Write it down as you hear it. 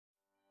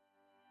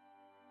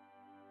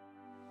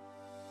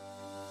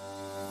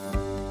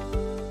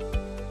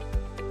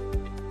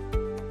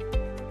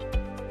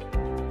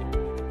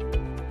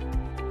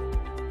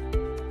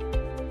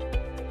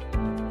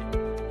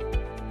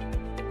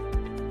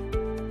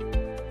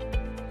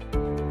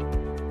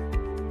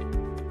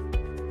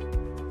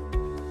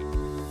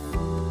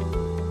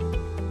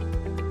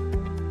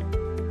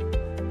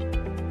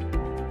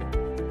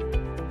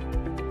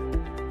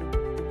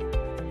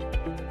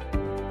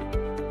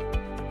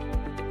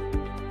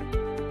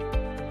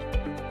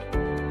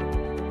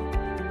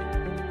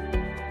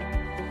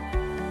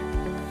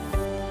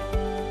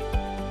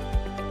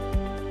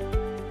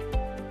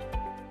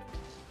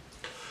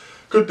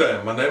Good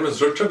day, my name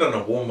is Richard and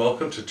a warm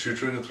welcome to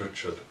Tutoring with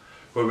Richard,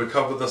 where we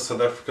cover the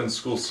South African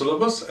school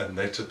syllabus and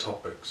native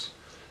topics.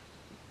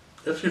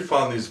 If you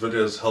find these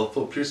videos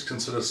helpful, please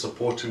consider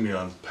supporting me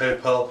on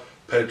PayPal,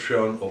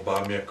 Patreon or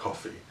Buy Me a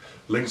Coffee.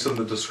 Links in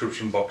the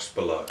description box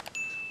below.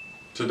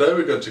 Today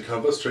we're going to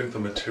cover Strength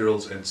of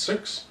Materials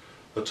N6.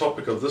 The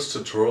topic of this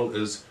tutorial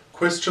is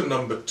question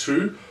number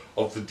 2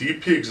 of the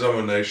DP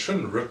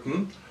examination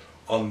written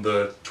on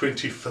the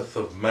 25th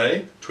of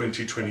May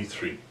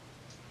 2023.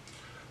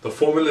 The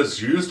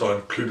formulas used are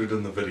included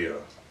in the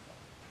video.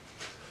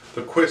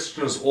 The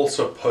question is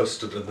also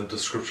posted in the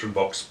description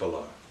box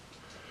below.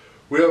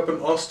 We have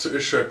been asked to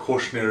issue a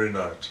cautionary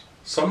note.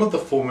 Some of the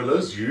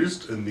formulas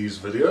used in these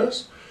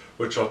videos,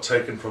 which are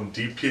taken from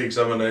DP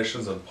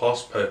examinations and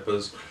past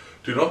papers,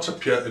 do not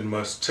appear in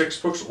most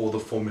textbooks or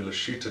the formula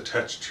sheet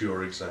attached to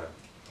your exam.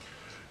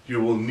 You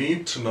will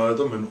need to know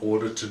them in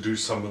order to do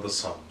some of the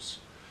sums.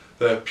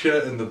 They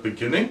appear in the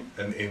beginning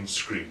and end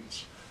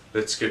screens.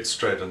 Let's get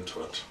straight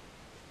into it.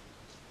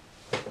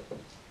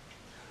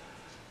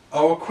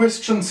 Our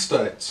question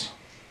states,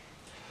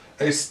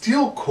 a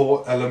steel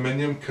core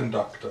aluminium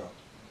conductor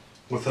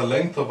with a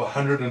length of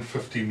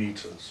 150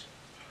 meters.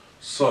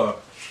 So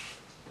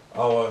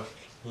our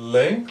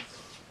length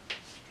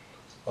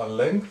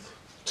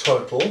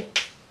total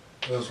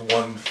is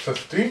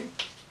 150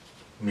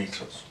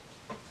 meters.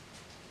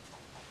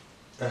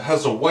 It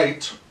has a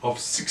weight of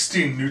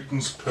 60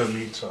 newtons per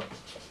meter.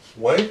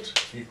 Weight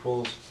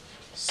equals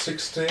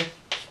 60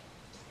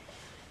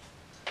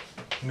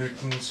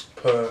 newtons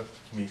per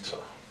meter.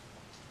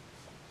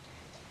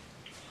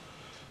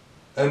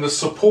 And is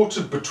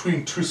supported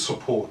between two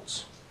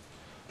supports.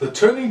 The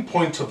turning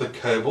point of the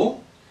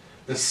cable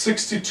is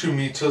 62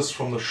 meters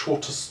from the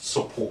shortest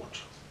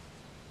support.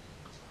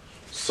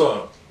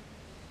 So,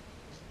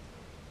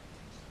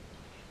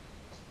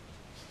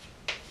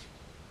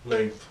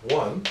 length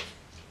 1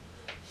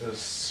 is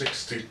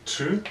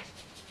 62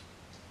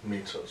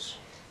 meters.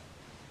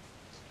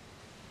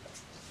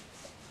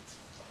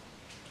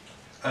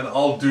 And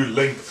I'll do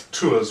length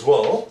 2 as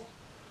well.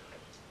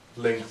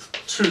 Length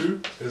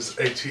 2 is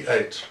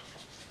 88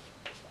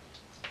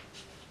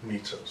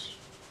 meters.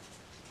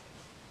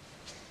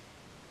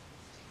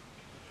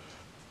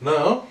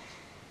 Now,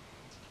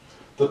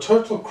 the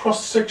total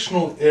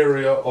cross-sectional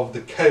area of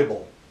the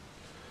cable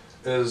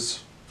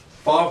is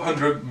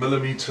 500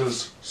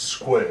 millimeters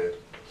squared.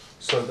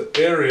 So the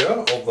area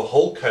of the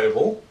whole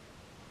cable,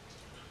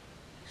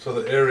 so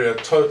the area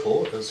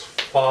total is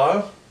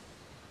 500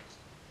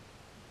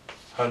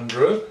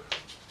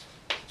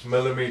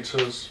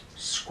 millimeters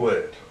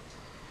squared.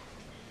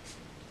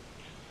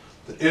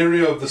 The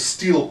area of the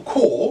steel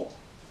core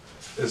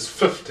is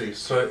 50,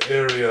 so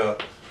area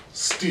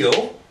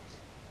steel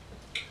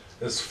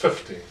is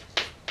 50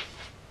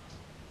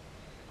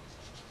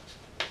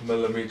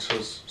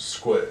 millimeters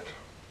squared.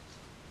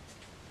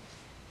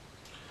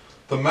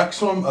 The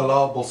maximum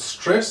allowable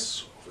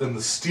stress in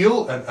the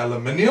steel and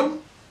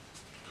aluminium,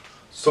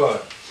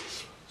 so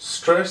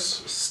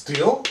stress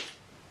steel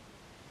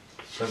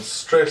and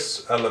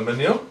stress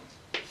aluminium.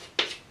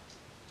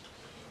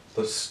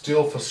 The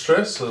steel for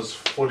stress is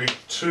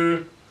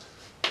 42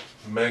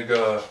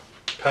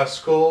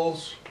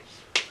 megapascals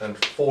and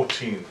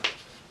 14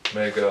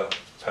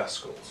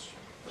 megapascals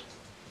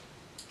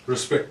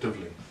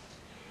respectively.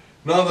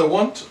 Now they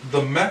want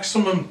the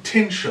maximum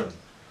tension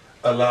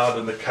allowed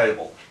in the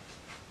cable.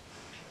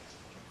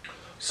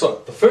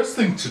 So the first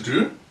thing to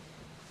do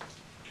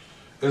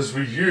is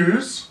we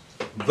use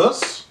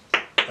this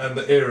and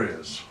the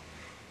areas.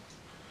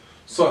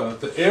 So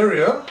the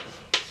area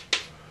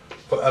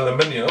for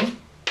aluminium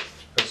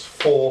is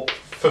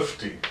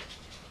 450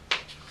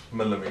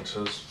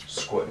 millimeters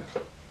squared.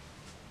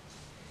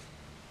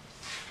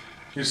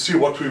 You see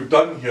what we've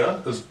done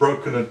here is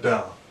broken it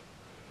down.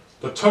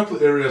 The total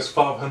area is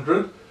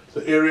 500,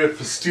 the area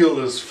for steel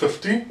is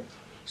 50,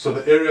 so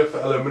the area for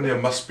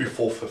aluminium must be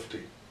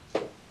 450.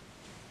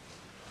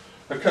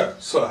 Okay,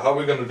 so how are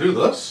we going to do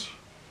this?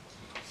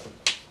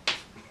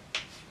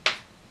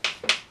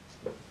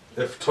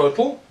 F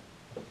total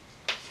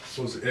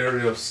was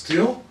area of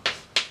steel,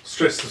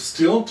 stress of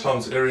steel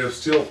times area of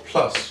steel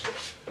plus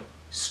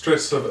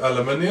stress of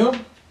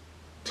aluminium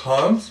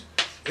times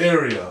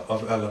area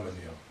of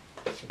aluminium.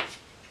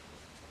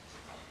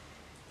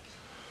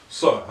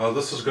 So how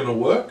this is going to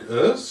work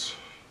is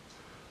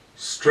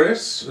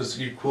stress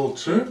is equal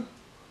to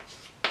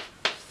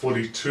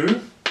 42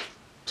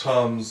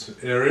 times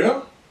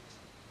area,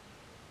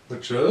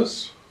 which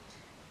is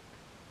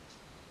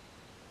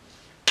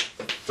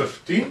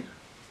 50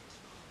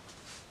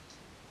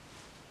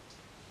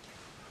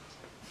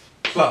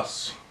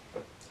 plus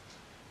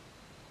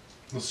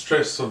the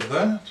stress of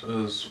that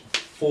is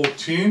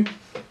 14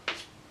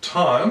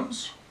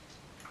 times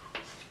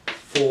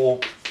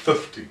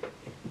 450,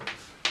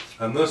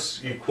 and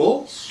this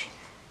equals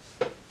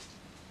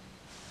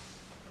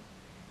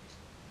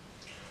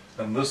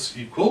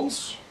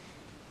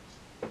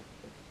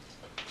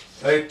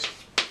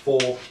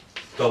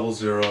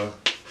 8400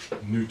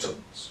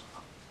 newtons.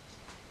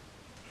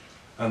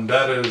 and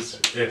that is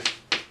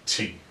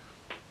Ft.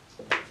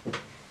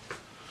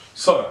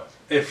 So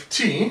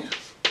Ft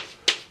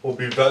will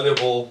be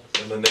valuable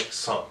in the next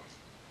sum.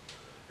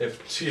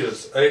 Ft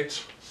is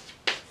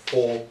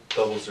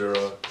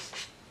 8,400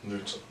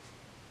 Newton.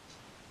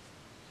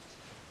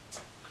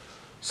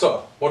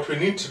 So what we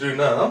need to do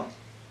now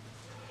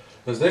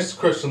is, next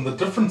question, the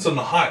difference in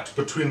height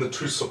between the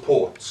two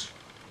supports.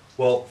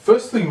 Well,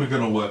 first thing we're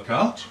going to work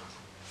out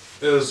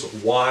is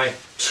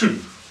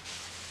Y2,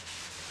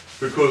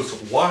 because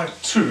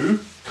Y2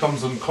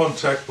 comes in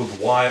contact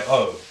with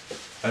YO,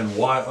 and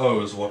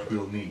YO is what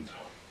we'll need.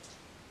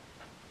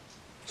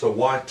 So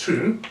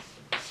Y2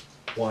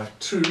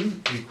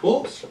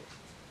 equals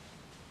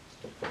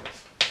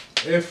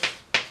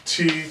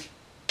Ft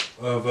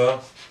over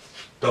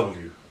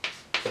W.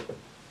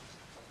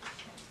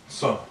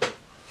 So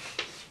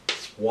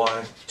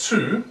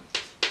Y2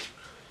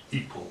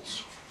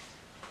 equals,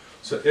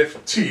 so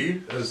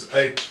Ft is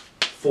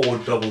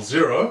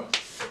 8,400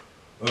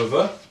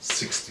 over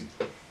 60.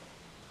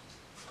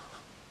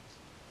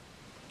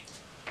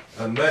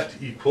 And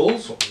that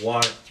equals,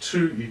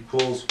 Y2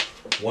 equals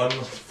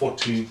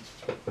 140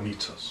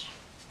 meters.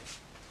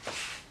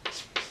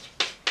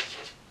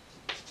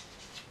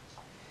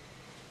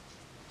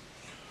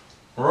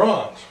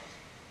 Right.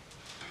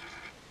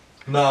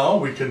 Now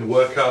we can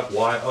work out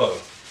YO,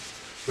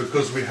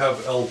 because we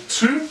have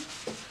L2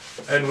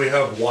 and we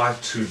have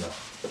Y2 now.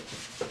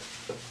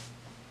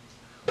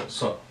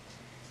 So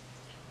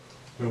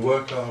we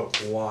work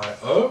out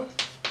YO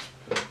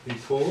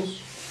equals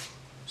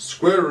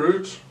square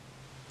root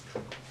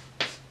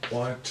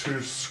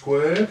Y2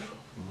 squared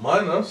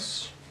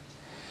minus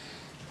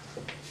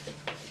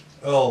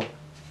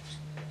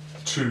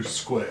L2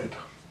 squared.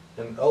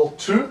 And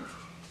L2,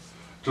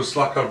 just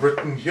like I've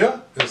written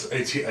here, is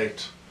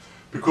 88.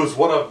 Because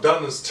what I've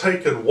done is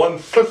taken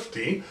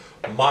 150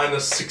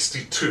 minus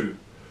 62,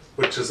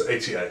 which is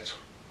 88,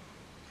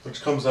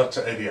 which comes out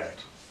to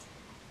 88.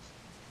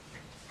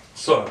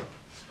 So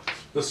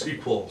this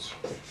equals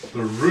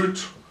the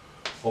root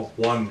of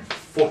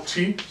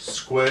 140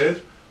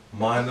 squared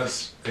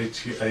minus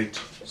 88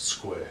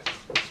 squared.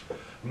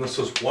 And this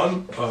is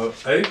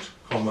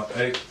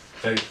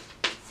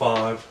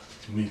 108,885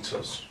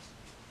 meters.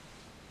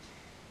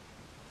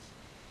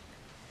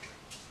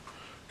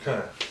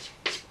 Okay.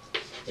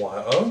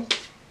 YO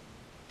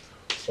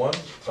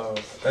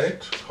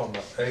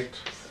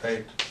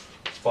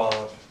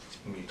 108,885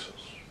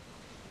 meters.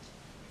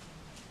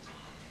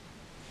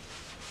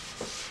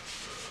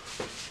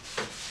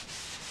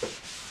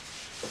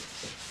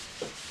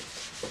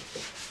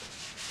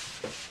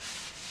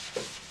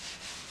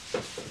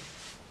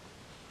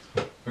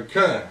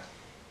 Okay.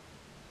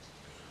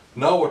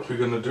 Now what we're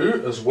going to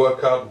do is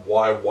work out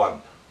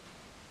Y1.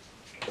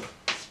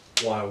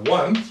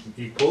 Y1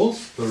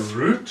 equals the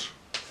root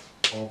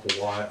of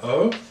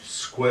YO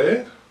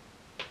squared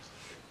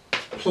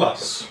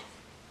plus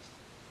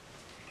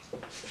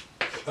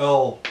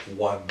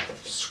L1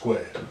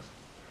 squared.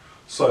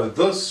 So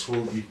this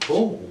will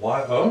equal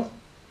YO,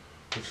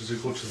 which is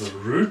equal to the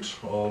root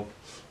of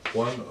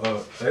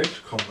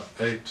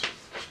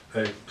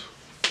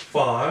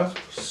 108,885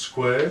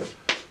 squared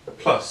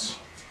plus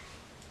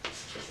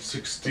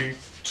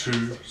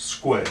 62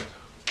 squared.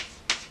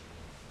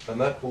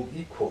 And that will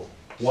equal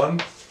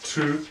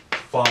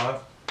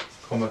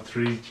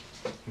 125,3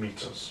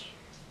 meters.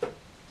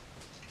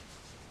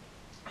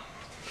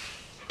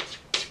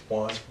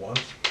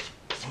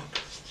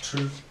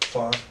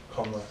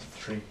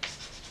 Y125,3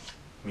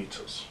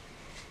 meters.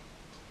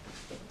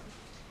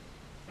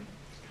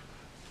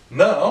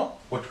 Now,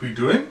 what we're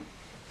doing,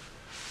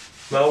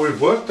 now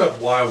we've worked out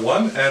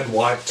Y1 and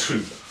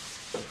Y2.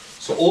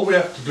 So all we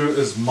have to do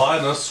is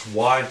minus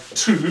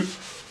Y2,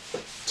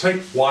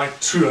 take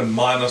Y2 and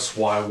minus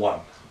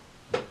Y1.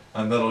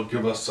 And that'll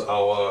give us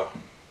our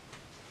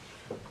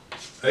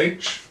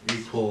H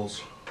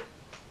equals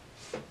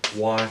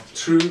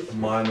Y2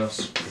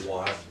 minus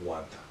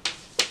Y1.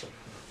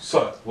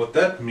 So what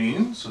that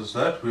means is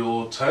that we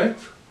will take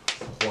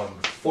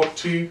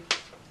 140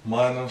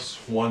 minus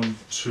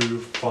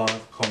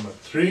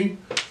 125,3,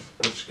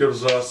 which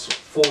gives us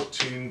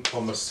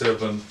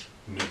 14,7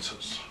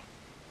 meters.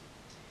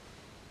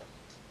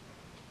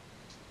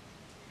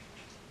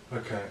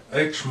 Okay,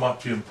 H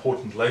might be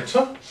important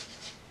later.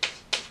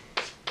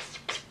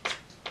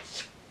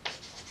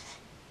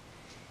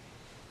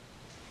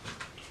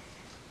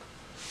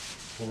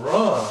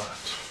 Right.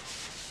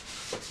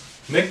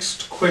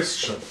 Next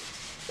question.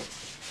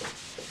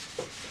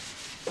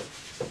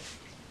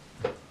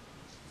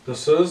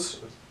 This is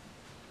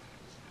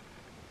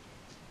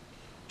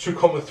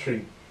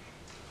 2,3.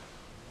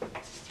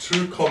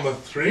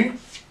 2,3.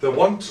 They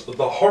want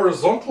the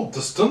horizontal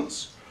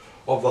distance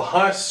of the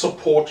highest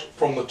support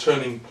from the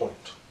turning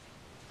point.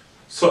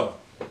 So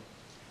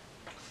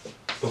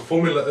the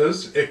formula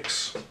is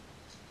x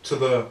to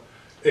the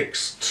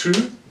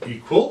x2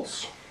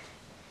 equals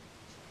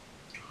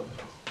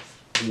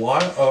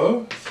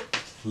YO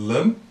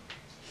ln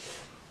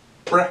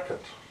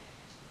bracket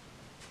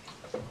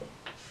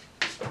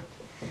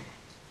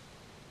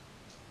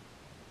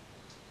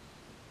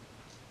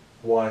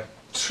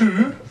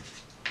y2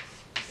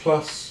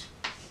 plus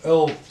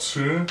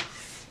L2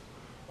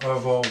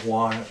 over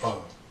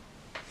yo.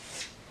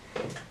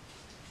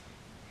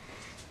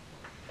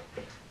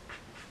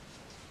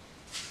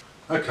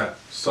 Okay,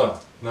 so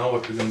now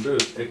what we're going to do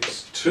is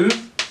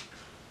x2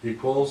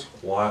 equals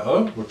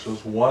yo, which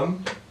is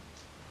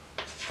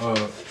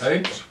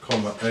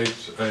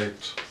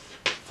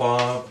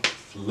 108,885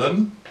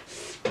 ln,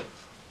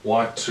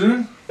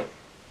 y2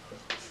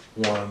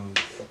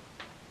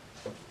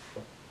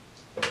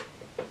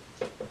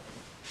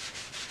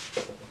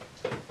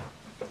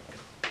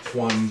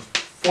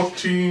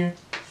 140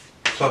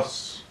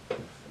 plus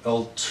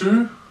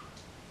L2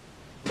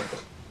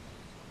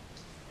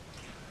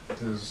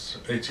 is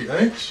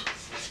 88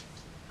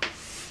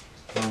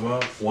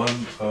 over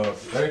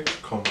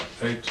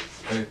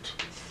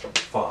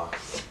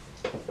 108,885.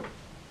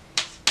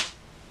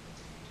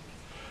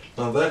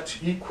 Now that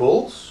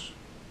equals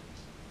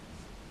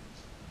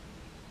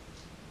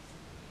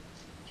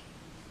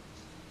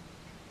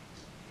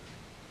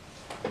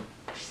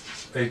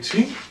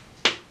 80,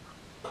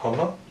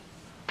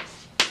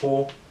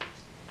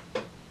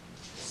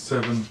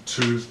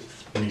 472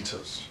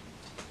 meters.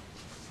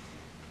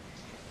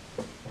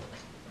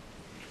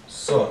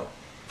 So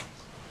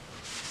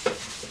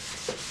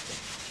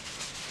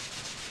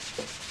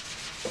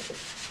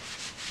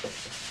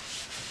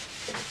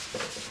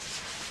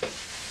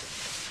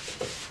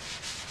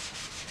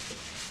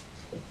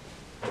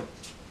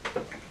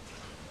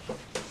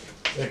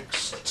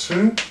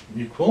x2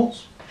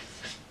 equals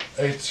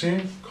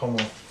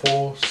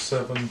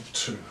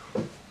 80,472.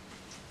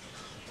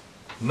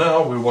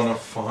 Now we want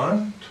to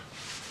find,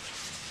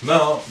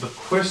 now the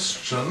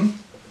question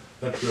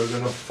that we're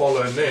going to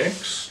follow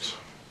next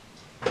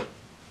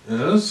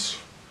is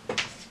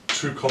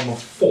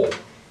 2,4,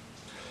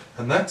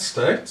 and that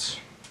states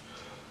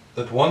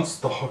that once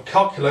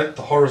calculate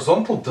the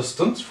horizontal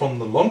distance from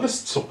the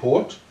longest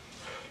support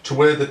to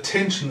where the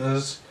tension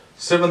is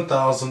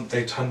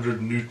 7,800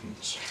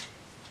 newtons.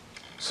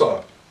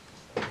 So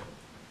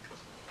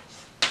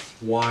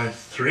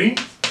y3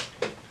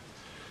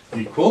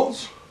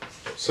 equals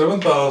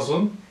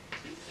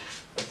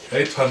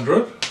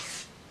 7,800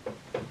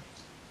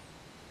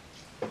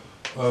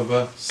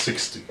 over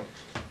 60,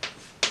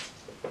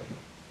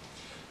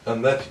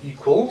 and that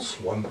equals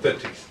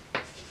 130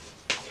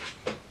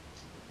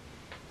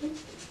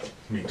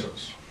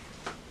 meters.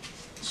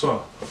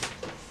 So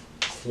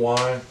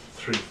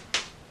y3,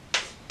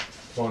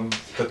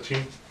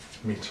 130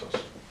 meters.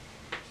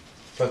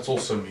 That's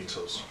also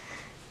meters.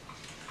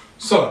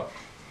 So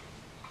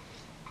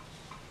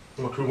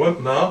what we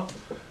want now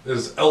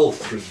is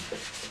L3.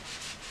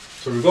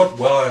 So we've got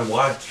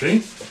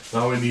y3,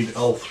 now we need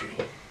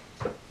L3.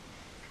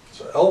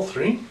 So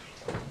L3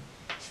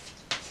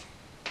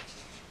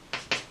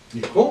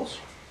 equals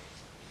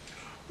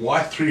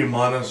y3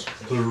 minus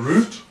the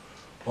root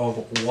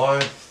of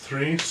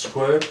y3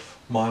 squared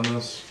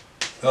minus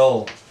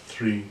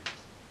L3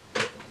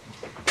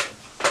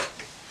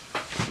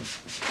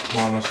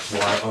 minus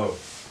yo.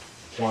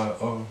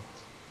 Yo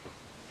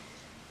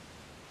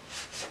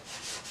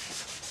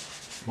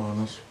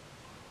minus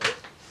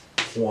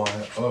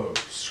yo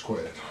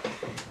squared.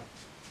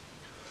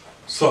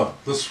 So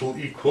this will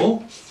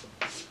equal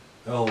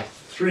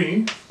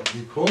L3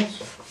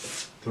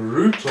 equals the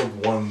root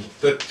of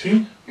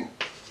 130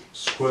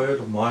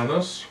 squared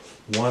minus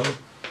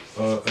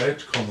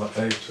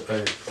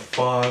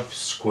 108,885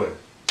 squared.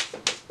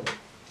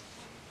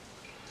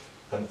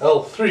 And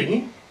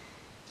L3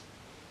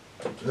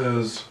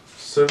 is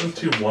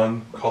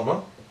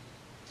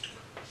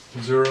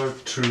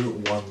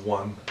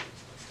 71,0211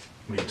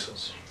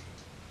 meters.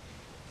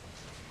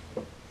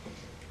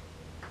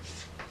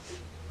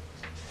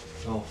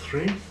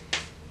 L3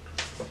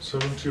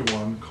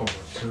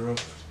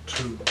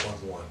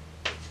 71,0211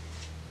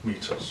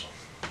 meters.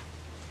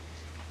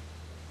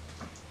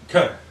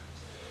 Okay,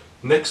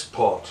 next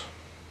part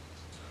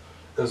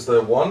is they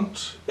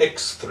want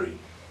x3.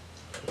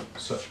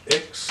 So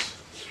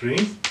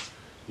x3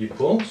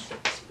 equals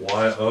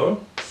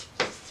yo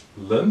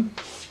ln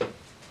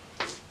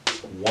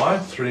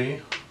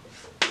y3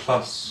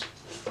 plus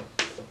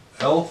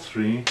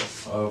L3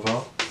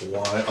 over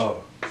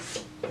yo.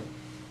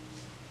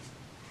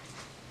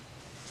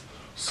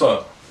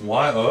 So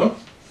yo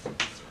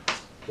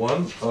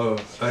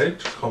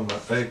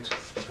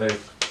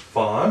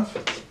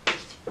 108,885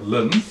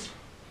 ln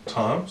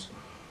times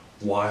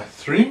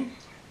y3,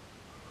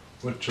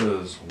 which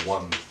is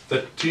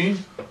 130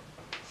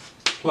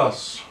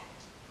 plus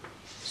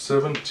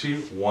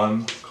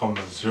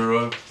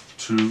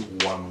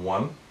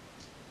 71,0211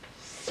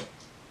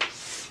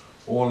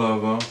 all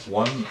over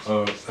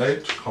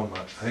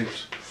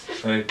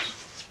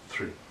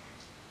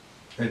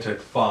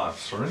 885,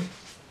 sorry,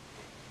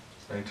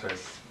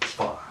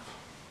 885.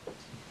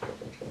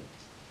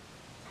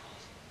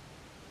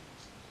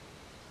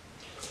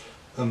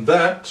 And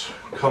that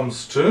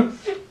comes to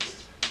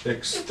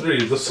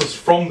x3. This is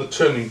from the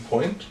turning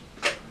point.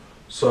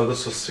 So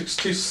this is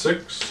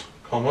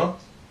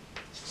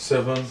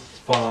 66,756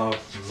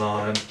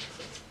 759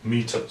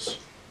 meters.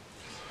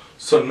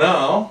 So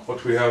now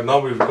what we have now,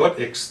 we've got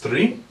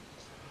x3.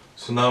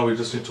 So now we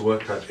just need to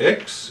work out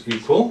x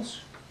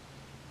equals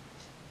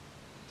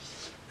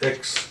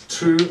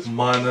x2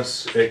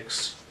 minus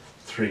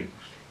x3.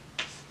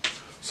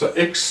 So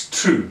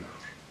x2,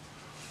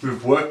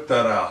 we've worked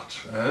that out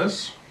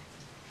as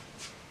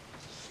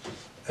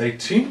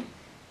 80,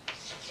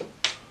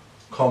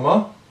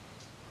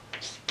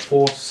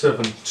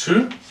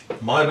 472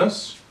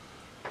 minus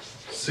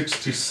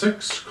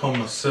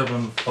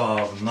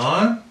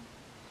 66,759.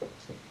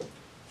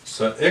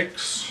 So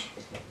x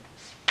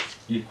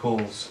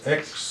equals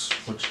x,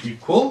 which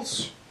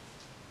equals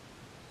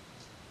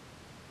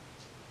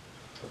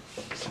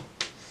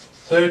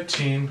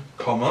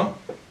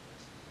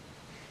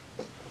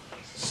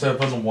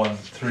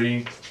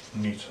 13,713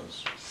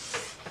 meters.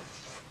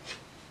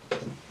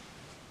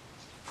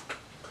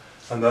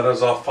 And that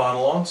is our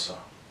final answer.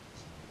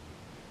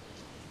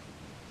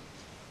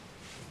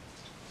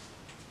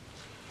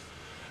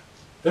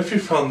 If you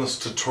found this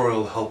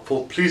tutorial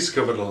helpful, please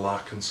give it a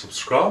like and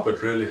subscribe.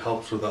 It really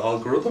helps with the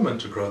algorithm and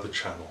to grow the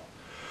channel.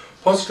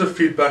 Positive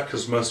feedback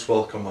is most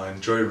welcome. I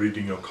enjoy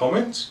reading your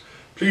comments.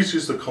 Please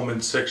use the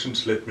comments section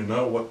to let me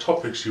know what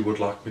topics you would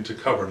like me to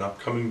cover in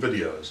upcoming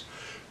videos.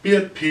 Be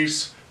at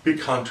peace, be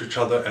kind to each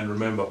other, and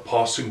remember,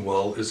 passing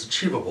well is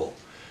achievable.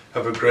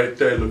 Have a great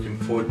day. Looking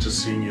forward to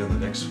seeing you in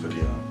the next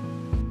video.